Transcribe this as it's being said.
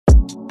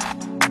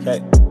Okay.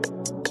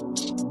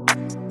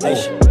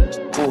 Nation.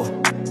 Ooh.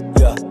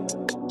 Yeah.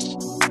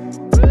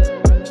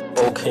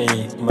 Okay,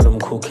 Madam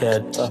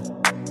Cookhead.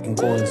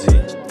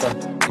 Inkunzi.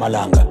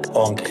 Malanga.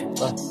 Onke.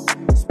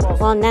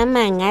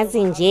 Bonama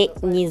ngazi nje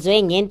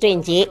ngizwe ngento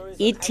nje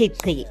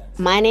ithi.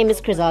 My name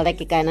is Griselda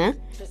Kikana,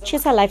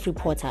 Chisa Life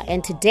reporter,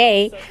 and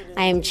today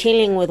I am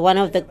chilling with one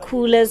of the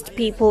coolest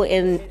people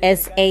in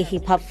SA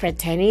hip hop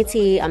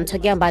fraternity. I'm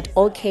talking about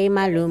OK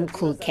Malum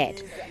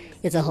Cookhead.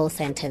 It's a whole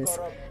sentence.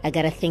 I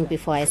gotta think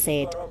before I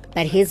say it.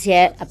 But he's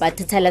here about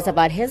to tell us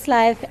about his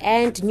life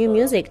and new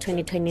music.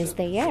 2020 is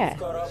the year.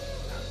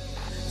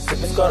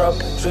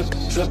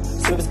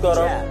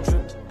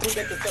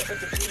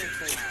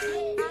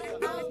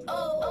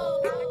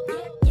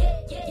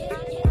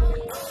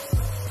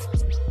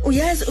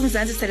 Uyazi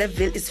uMzansi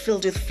Celebville is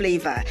filled with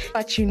flavor,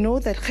 but you know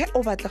that ge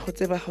o batla go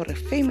tseba gore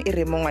fame e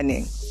re mo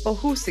ngwaneng, or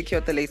who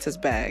secured the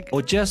latest bag,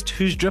 or just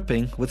who's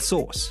dripping with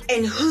sauce,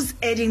 and who's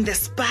adding the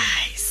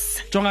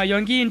spice. Jonga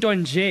yonke into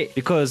nje.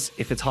 Because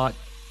if it's hot,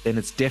 then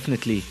it's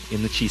definitely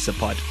in the Chisa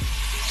pod.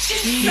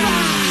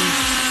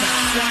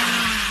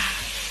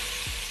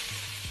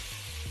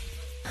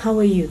 How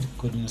are you?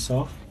 Good in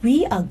yourself?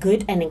 We are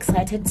good and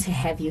excited to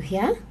have you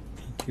here.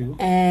 Thank you.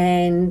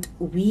 And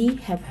we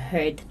have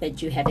heard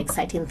that you have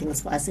exciting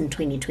things for us in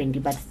 2020.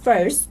 But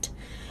first,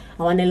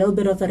 I want a little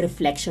bit of a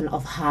reflection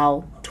of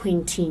how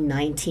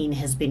 2019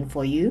 has been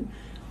for you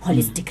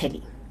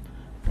holistically.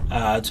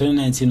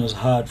 2019 was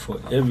hard for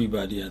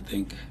everybody, I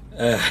think.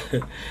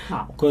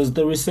 How? Because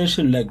the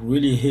recession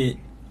really hit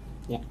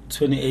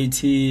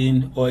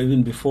 2018 or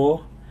even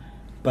before.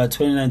 But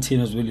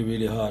 2019 was really,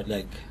 really hard.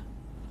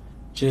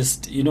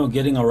 Just,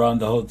 getting around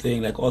the whole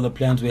thing. All the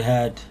plans we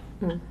had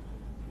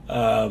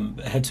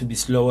had to be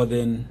slower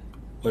than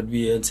what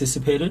we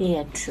anticipated.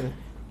 Yeah, true.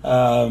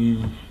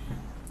 And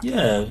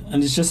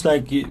it's just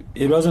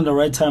it wasn't the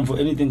right time for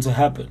anything to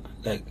happen,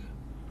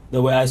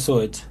 the way I saw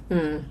it.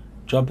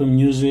 Dropping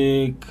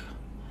music,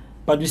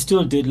 but we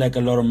still did a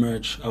lot of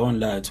merch. I won't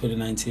lie,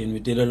 2019 we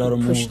did a lot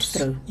of Pushed moves.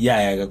 through.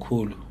 Yeah,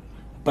 cool.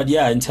 But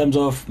in terms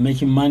of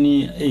making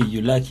money, hey,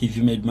 you're lucky if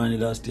you made money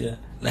last year.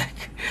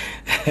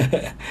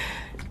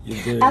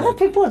 Other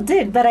people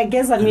did, but I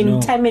guess,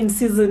 know. time and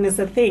season is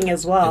a thing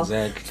as well.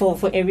 Exactly.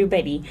 For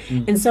everybody.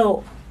 And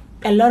so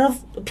a lot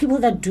of people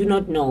that do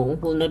not know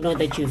will not know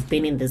that you've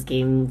been in this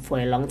game for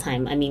a long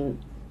time.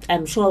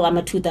 I'm sure I'm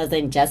a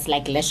 2000 just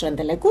Lesho and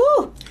they're like,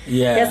 ooh,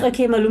 Yeah. that's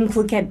okay, Malum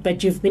Cookhead,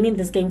 but you've been in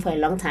this game for a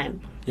long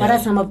time. What Yeah. are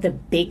some of the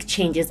big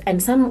changes? And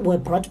some were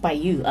brought by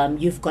you.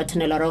 You've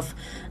gotten a lot of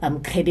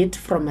credit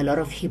from a lot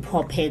of hip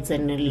hop heads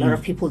and a lot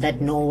of people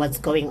that know what's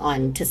going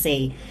on to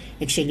say,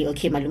 actually,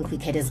 okay, Malum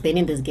Cookhead has been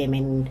in this game,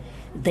 and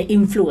the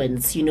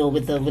influence,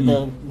 with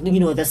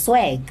the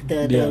swag,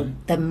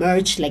 the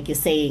merch, like you're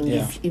saying,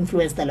 you've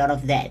influenced a lot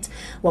of that.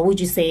 What would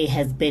you say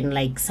has been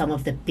some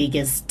of the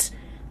biggest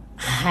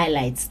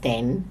highlights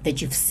then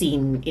that you've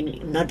seen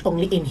in not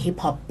only in hip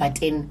hop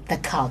but in the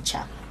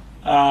culture?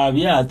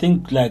 I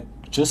think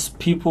just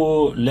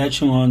people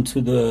latching on to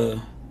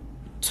the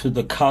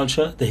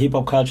culture, the hip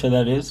hop culture,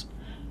 that is,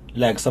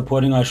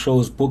 supporting our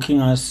shows, booking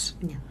us,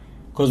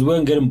 because we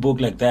weren't getting booked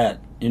like that.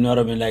 You know what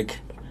I mean?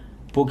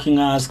 Booking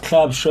us,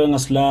 clubs showing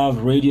us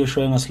love, radio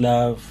showing us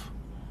love,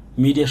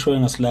 media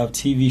showing us love,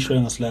 TV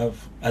showing us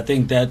love. I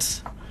think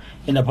that's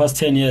in the past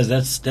 10 years.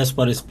 That's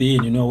what it's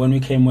been. When we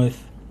came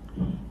with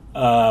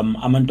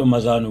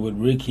Amantomazano with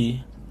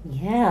Ricky.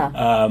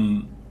 Yeah.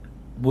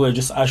 We were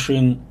just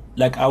ushering.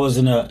 I was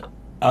in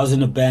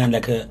a band,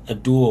 a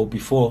duo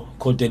before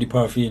called Dirty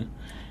Paraffin,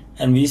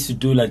 and we used to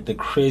do the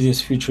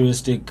craziest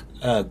futuristic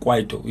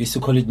kwaito. We used to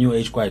call it New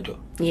Age kwaito.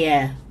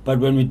 Yeah. But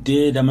when we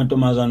did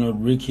Amantomazano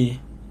with Ricky,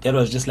 that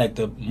was just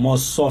the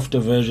most softer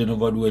version of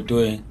what we were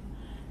doing,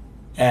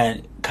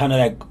 and kind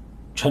of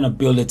trying to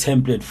build a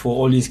template for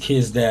all these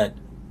kids that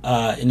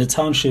in the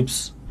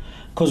townships.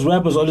 Because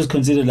rap was always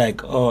considered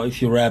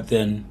if you rap,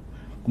 then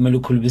you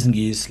have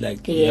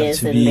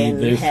to be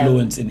very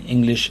fluent in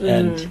English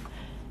and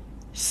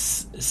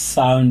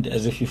sound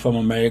as if you're from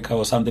America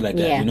or something like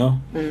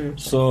that,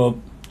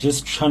 So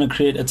just trying to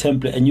create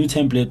a new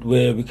template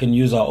where we can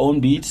use our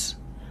own beats,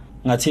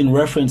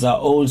 reference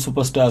our own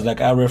superstars.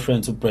 I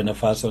reference to Brenda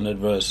Fassie on that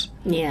verse.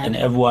 Yeah. And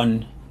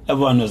everyone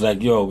was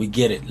like, yo, we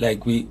get it.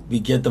 We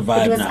get the vibe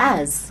now. It was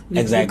us.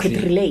 Exactly. We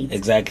could relate.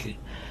 Exactly.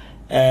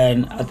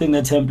 And I think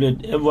that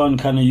template, everyone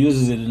kind of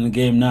uses it in the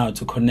game now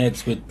to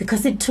connect with.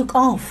 Because it took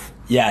off.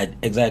 Yeah,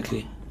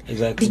 exactly.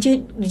 Did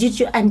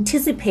you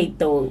anticipate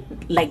though,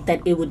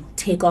 that it would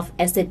take off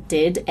as it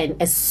did and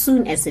as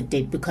soon as it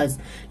did? Because,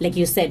 like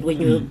you said,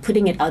 when you were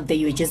putting it out there,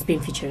 you were just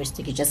being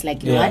futuristic. You're just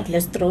you know what?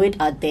 Let's throw it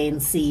out there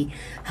and see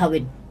how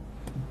it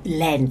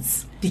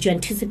lands. Did you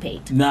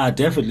anticipate? Nah,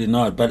 definitely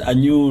not. But I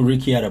knew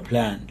Ricky had a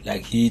plan.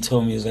 He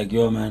told me, he's like,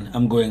 yo, man,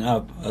 I'm going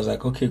up. I was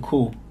like, okay,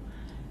 cool.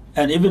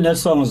 And even that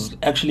song was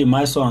actually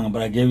my song,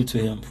 but I gave it to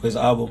him for his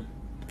album.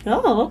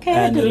 Oh, okay.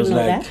 And I didn't know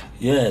that.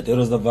 Yeah, that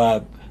was the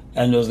vibe.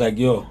 And it was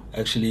yo,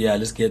 actually,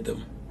 let's get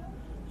them.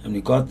 And we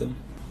got them.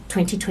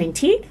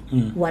 2020,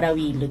 what are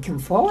we looking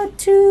forward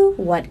to?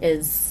 What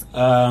is...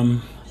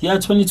 Yeah,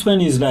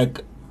 2020 is like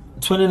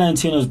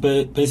 2019 was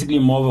basically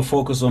more of a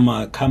focus on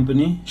my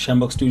company,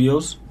 Shambok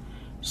Studios.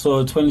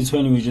 So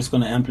 2020 we're just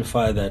gonna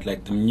amplify that,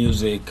 like the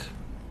music,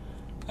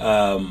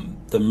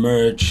 the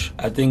merch.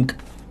 I think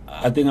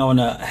I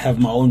wanna have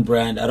my own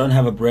brand. I don't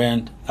have a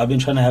brand. I've been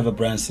trying to have a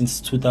brand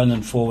since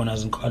 2004 when I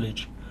was in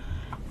college.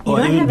 You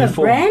don't have a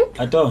brand?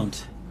 I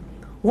don't.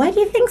 Why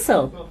do you think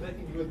so?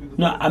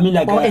 No, I mean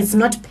like Or it's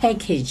not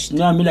packaged.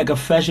 No, I mean like a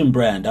fashion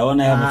brand. I want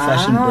to have a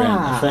fashion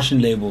brand, a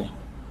fashion label.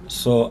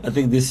 So I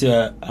think this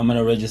year I'm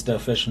gonna register a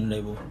fashion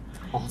label,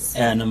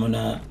 Awesome. and I'm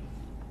gonna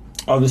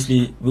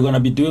obviously we're gonna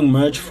be doing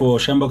merch for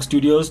Shambok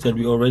Studios that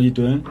we're already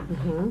doing.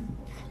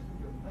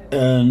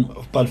 And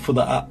but for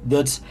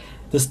that's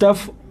the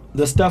stuff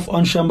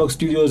on Shambok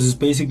Studios is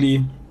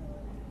basically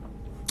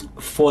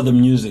for the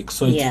music.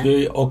 So it's Yeah.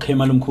 very OK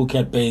Malum Cool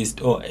Cat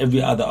based, or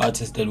every other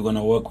artist that we're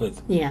gonna work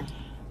with. Yeah.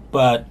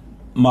 But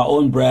my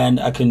own brand,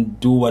 I can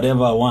do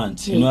whatever I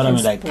want. You You know what I can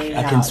mean? Like spread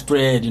I can out.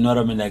 spread. You know what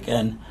I mean? Like,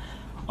 and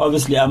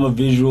obviously I'm a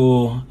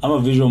visual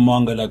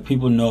monger. Like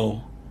people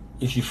know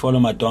if you follow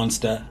my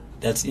Donster,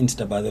 that's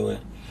Insta by the way.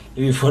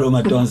 If you follow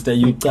my Donster,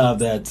 you tap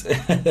that.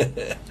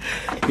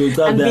 You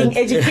tap I'm that. being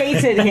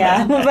educated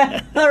here.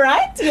 All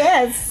right,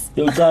 yes.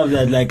 You tap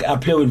that. Like I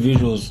play with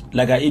visuals.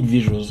 Like I eat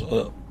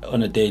visuals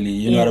on a daily.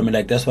 You know Yeah. what I mean?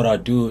 Like that's what I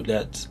do.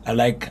 That I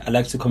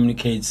like to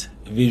communicate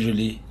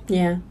visually.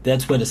 Yeah.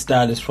 That's where the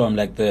style is from,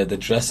 like the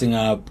dressing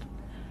up.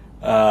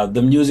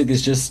 The music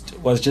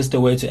was just a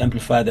way to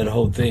amplify that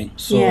whole thing.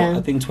 So Yeah.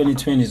 I think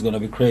 2020 is gonna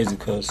be crazy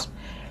because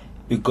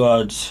we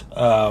got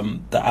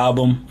the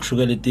album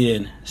Sugar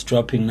Litien is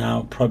dropping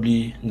now,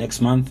 probably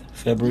next month,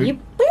 February.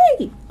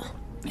 Yippee.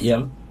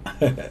 Yeah.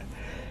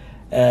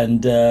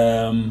 And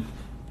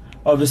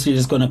obviously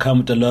it's gonna come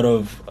with a lot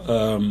of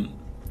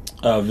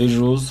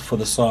visuals for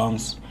the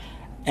songs.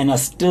 And I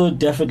still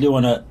definitely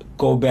want to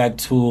go back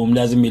to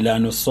Mlazi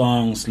Milano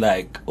songs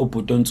like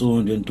Oputontu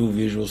and do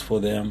visuals for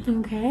them.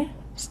 Okay.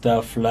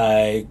 Stuff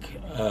like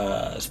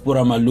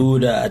Spura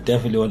Maluda, I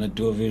definitely want to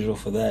do a visual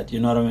for that.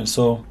 You know what I mean?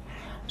 So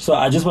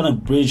I just want to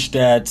bridge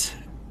that.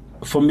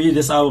 For me,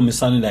 this album is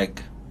sounding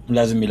like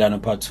Mlazi Milano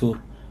Part 2.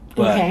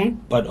 Okay.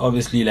 But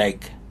obviously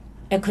like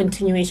A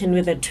continuation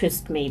with a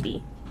twist,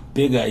 maybe.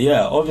 bigger.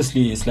 Yeah,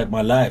 obviously it's like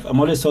my life. I'm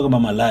always talking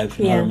about my life.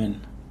 You know what I Yeah.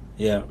 mean?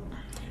 Yeah.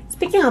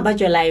 Speaking about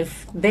your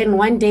life, then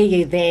one day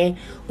you're there,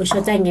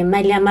 ushota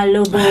ngemali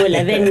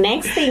yamalobola, then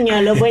next thing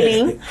you're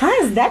loboling. How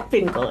has that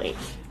been going?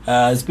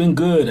 It's been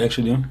good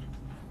actually.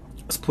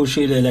 It's pushed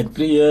it like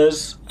 3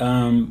 years.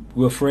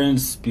 We were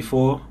friends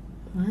before.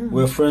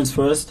 We were friends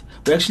first.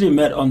 We actually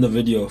met on the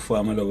video for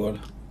Amalobola.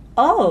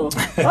 Oh,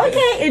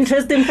 okay.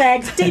 Interesting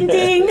fact. Ding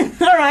ding.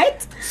 All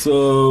right.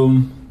 So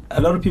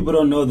a lot of people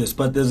don't know this,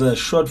 but there's a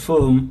short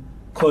film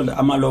called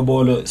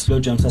Amalobolo Slow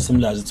Jam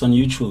Sasimlaz. It's on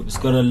YouTube. It's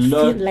got a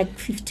lot. Like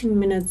 15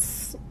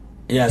 minutes.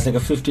 Yeah, it's like a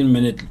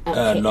 15-minute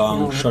Okay,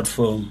 long no. short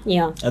film.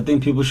 Yeah. I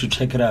think people should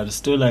check it out. It's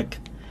still like,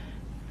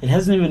 it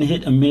hasn't even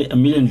hit a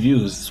million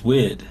views. It's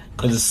weird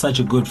because it's such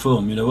a good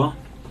film, you know.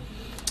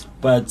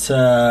 But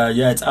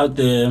yeah, it's out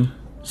there.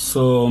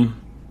 So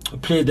we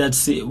played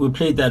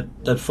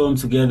that film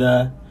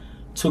together,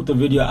 took the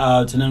video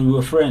out, and then we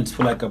were friends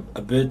for like a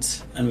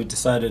bit, and we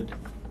decided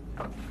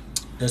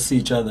let's see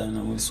each other, and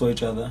then we saw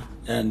each other,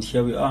 and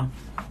here we are.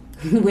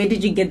 Where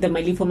did you get the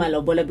money for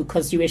Malobola?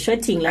 Because you were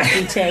shooting last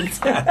we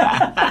checked.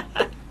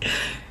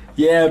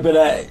 Yeah, but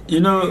I,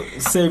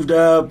 saved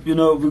up. We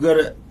got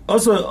to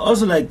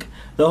also like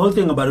the whole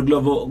thing about a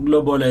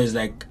Globola is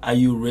like, are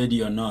you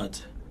ready or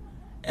not?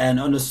 And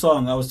on the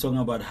song, I was talking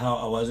about how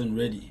I wasn't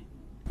ready.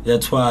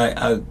 That's why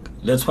I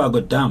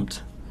got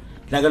dumped.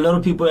 Like a lot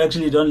of people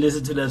actually don't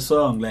listen to that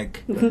song.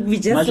 Like We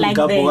just Imagine like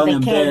Kapo the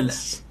and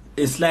catch.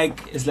 It's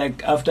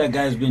like after a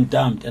guy's been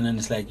dumped, and then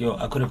it's like, yo,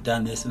 I could have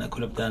done this and I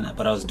could have done that,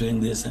 but I was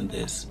doing this and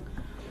this.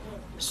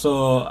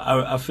 So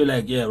I feel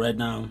like, yeah, right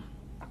now,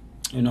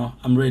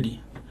 I'm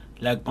ready.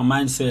 Like my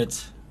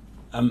mindset,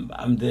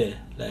 I'm there.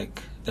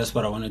 Like that's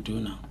what I want to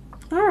do now.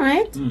 All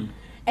right. And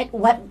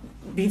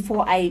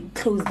before I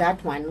close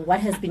that one, what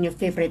has been your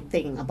favorite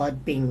thing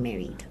about being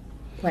married?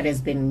 What has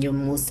been your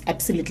most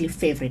absolutely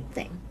favorite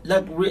thing?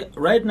 Like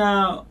right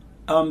now,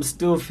 I'm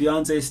still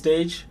fiance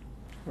stage.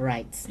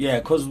 Right. Yeah,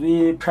 because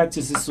we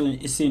practice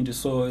Isintu,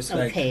 so it's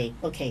like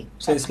Okay.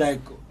 So it's like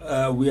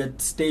we're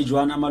at stage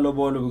 1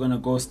 Amalobolo. We're gonna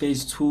go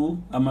stage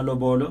 2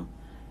 Amalobolo,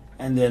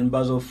 and then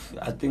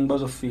I think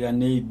bazofika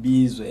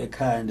nebizwe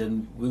ekhaya, and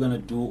then we're gonna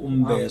do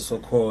umbeso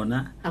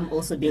khona. I'm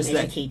also being It's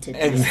like- educated.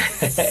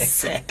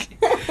 Exactly.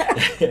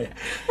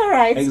 All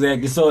right.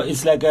 Exactly. So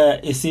it's like a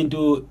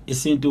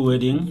Isintu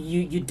wedding.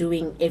 You're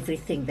doing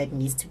everything that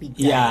needs to be done.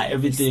 Yeah, every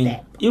everything.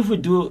 step.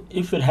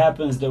 If it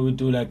happens that we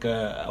do like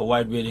a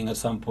white wedding at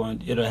some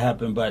point, it'll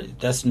happen. But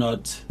that's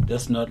not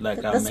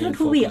like our That's main not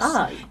who focus. we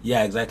are.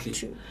 Yeah, exactly.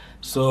 True.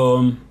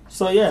 So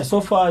yeah, so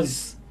far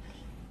it's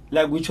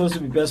like we chose to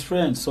be best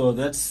friends. So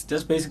that's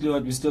basically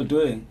what we're still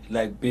doing,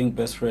 like being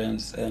best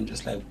friends and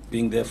just like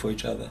being there for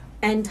each other.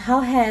 And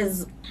how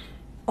has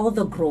all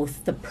the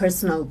growth, the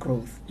personal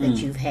growth that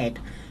you've had,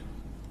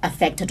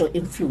 affected or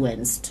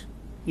influenced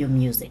your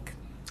music?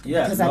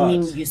 Yeah, because I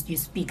mean, you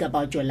speak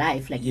about your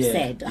life, like you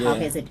said. How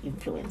has it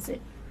influenced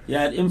it?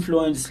 Yeah, it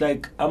influenced.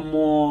 Like I'm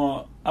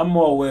more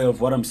aware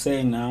of what I'm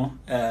saying now,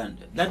 and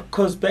that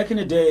because back in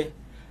the day,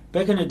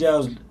 I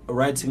was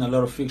writing a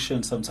lot of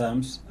fiction.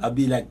 Sometimes I'd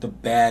be like the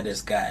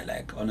baddest guy,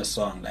 like on a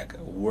song, like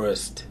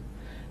worst,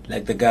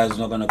 like the guy who's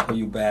not gonna call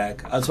you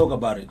back. I'll talk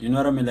about it. You know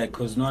what I mean? Like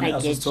because no one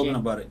else was talking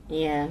about it.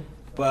 Yeah.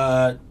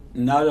 But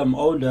now that I'm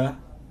older,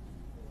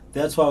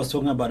 that's why I was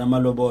talking about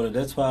Amalobola.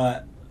 That's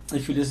why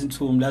if you listen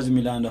to Mlazi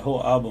Milan, the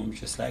whole album,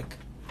 just like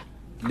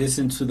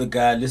listen to the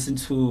guy, listen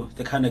to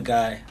the kind of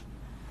guy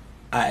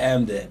I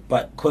am there.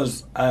 But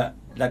because I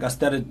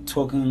started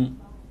talking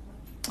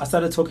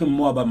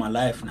more about my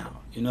life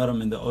now. You know what I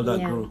mean? The older I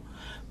grew.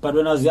 But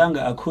when I was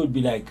younger, I could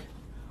be like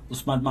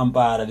Usman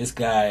Mampara, this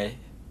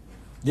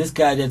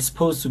guy that's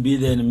supposed to be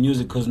there in the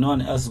music because no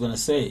one else is going to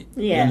say it.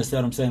 Yeah. You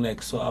understand what I'm saying?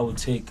 Like, so I would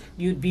take...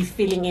 You'd be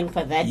filling in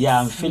for that. Yeah,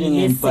 I'm filling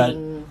in, but...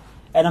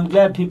 And I'm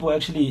glad people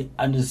actually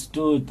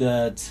understood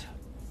that,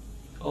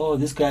 oh,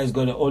 this guy's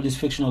got all these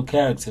fictional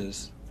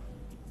characters.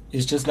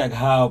 It's just like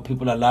how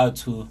people are allowed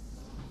to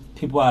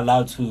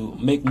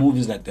make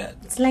movies like that.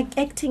 It's like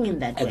acting in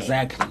that way.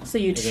 Exactly. So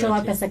you'd show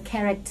up as a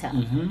character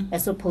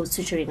as opposed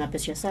to showing up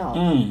as yourself.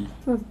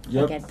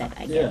 Yep.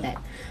 I get that.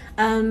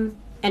 And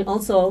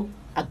also,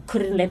 I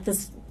couldn't let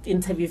this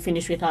interview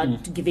finish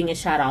without giving a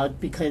shout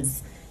out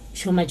because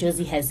Shoma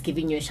Josie has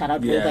given you a shout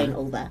out over and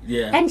over.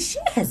 Yeah. And she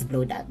has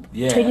blown up.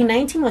 Yeah.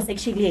 2019 was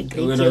actually a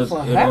great year for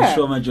her.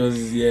 Shoma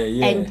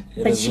Josie's,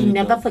 But she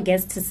never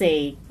forgets to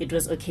say it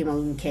was okay,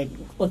 Malum Cat.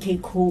 Okay,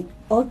 cool.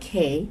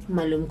 Okay,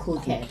 Malum Cool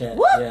Cat.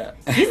 Yeah.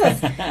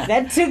 Jesus,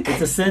 that took...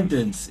 It's a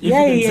sentence. If you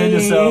can say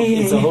yourself,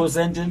 it's a whole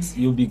sentence,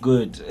 you'll be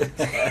good.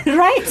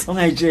 Right. I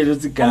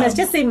must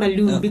just say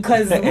Malum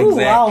because, exactly.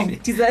 Wow,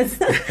 Jesus.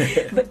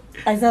 But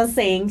as I was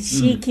saying,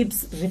 she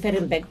keeps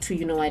referring back to,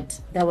 you know what,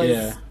 that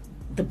was...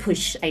 the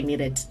push I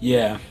needed.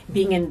 Yeah.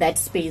 Being in that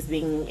space,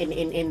 being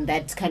in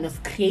that kind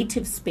of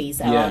creative space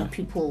around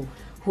people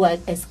who are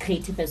as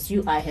creative as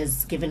you are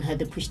has given her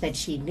the push that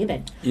she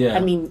needed. Yeah. I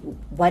mean,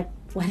 what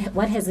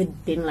has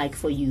it been like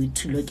for you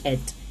to look at,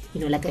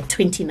 you know, like a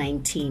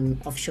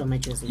 2019 of Shoma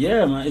Josie?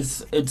 Yeah, man,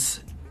 it's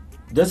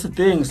that's the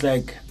thing. It's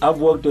like I've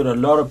worked with a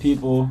lot of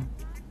people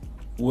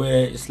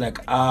where it's like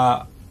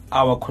our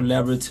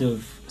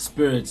collaborative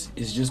spirit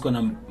is just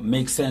gonna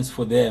make sense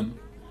for them.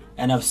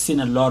 And I've seen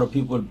a lot of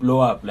people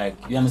blow up. Like,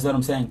 you understand what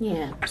I'm saying?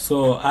 Yeah.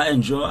 So I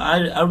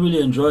really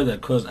enjoy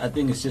that because I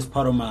think it's just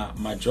part of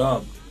my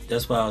job.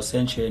 That's why I was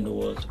sent here in the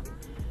world.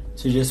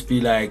 To just be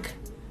like,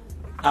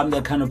 I'm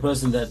that kind of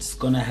person that's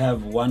going to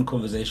have one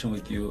conversation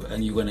with you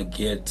and you're going to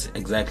get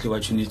exactly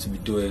what you need to be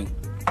doing.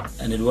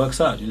 And it works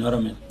out, you know what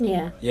I mean?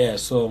 Yeah. Yeah,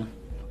 so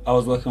I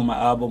was working on my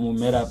album. We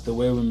met up, the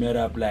way we met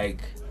up,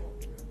 like,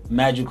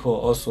 magical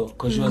also.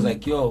 Because she was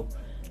like, yo,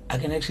 I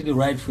can actually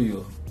write for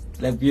you.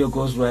 Like, be a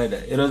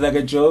ghostwriter. It was like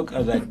a joke. I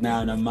was like, nah,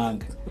 I'm a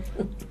monk.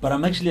 But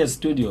I'm actually at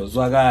studio,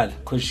 Zwagal,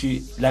 because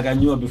she, like I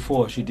knew her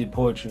before, she did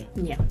poetry.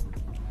 Yeah.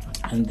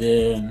 And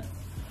then,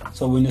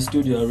 so we're in the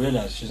studio, I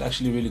realized she's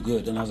actually really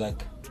good. And I was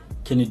like,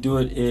 can you do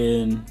it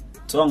in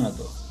Tonga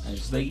though? And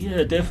she's like,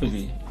 yeah,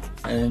 definitely.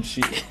 And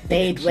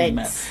there it went.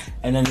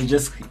 And then it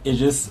just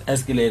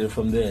escalated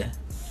from there.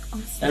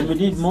 Awesome. And we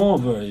need more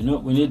of her, you know,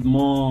 we need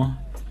more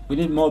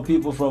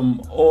people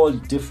from all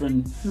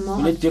different... More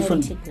we need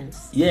different...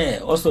 Yeah,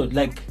 also,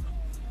 like...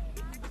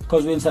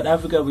 Because we're in South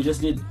Africa, we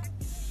just need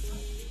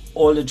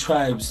all the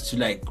tribes to,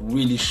 like,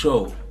 really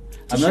show.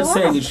 I'm not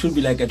saying it should be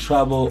like a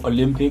tribal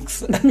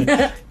Olympics.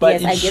 But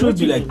yes, it should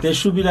be like... There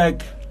should be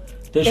like...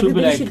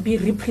 Everybody should be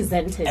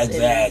represented.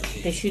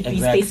 Exactly. There should be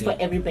space for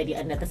everybody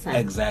under the sun.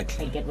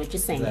 Exactly. I get what you're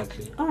saying.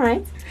 Exactly. All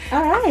right.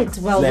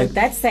 Well, with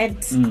that said,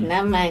 I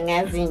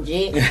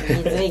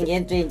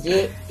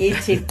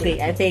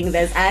think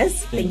that's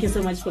us. Thank you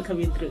so much for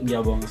coming through.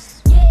 Yeah,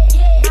 boss.